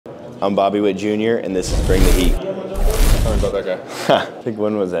I'm Bobby Witt Jr., and this is Bring the Heat. Tell me about that guy. I think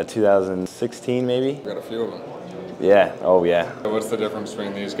when was that, 2016 maybe? We got a few of them. Yeah, oh yeah. What's the difference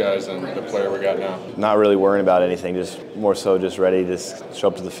between these guys and the player we got now? Not really worrying about anything, just more so just ready to show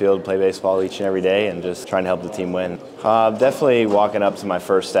up to the field, play baseball each and every day, and just trying to help the team win. Definitely walking up to my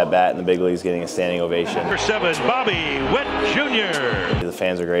first at-bat in the big leagues, getting a standing ovation. Number 7, Bobby Witt Jr. The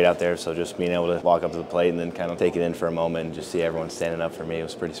fans are great out there, so just being able to walk up to the plate and then kind of take it in for a moment and just see everyone standing up for me, it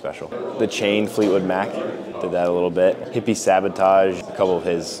was pretty special. The chain, Fleetwood Mac, did that a little bit. Hippie Sabotage, a couple of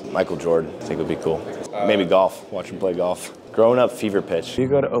his, Michael Jordan, I think would be cool. Maybe golf, watch him play golf. Growing up, fever pitch. You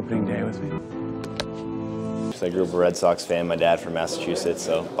go to opening day with me? I grew up a Red Sox fan, my dad from Massachusetts,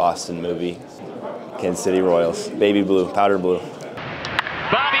 so Boston movie, Kansas City Royals, baby blue, powder blue.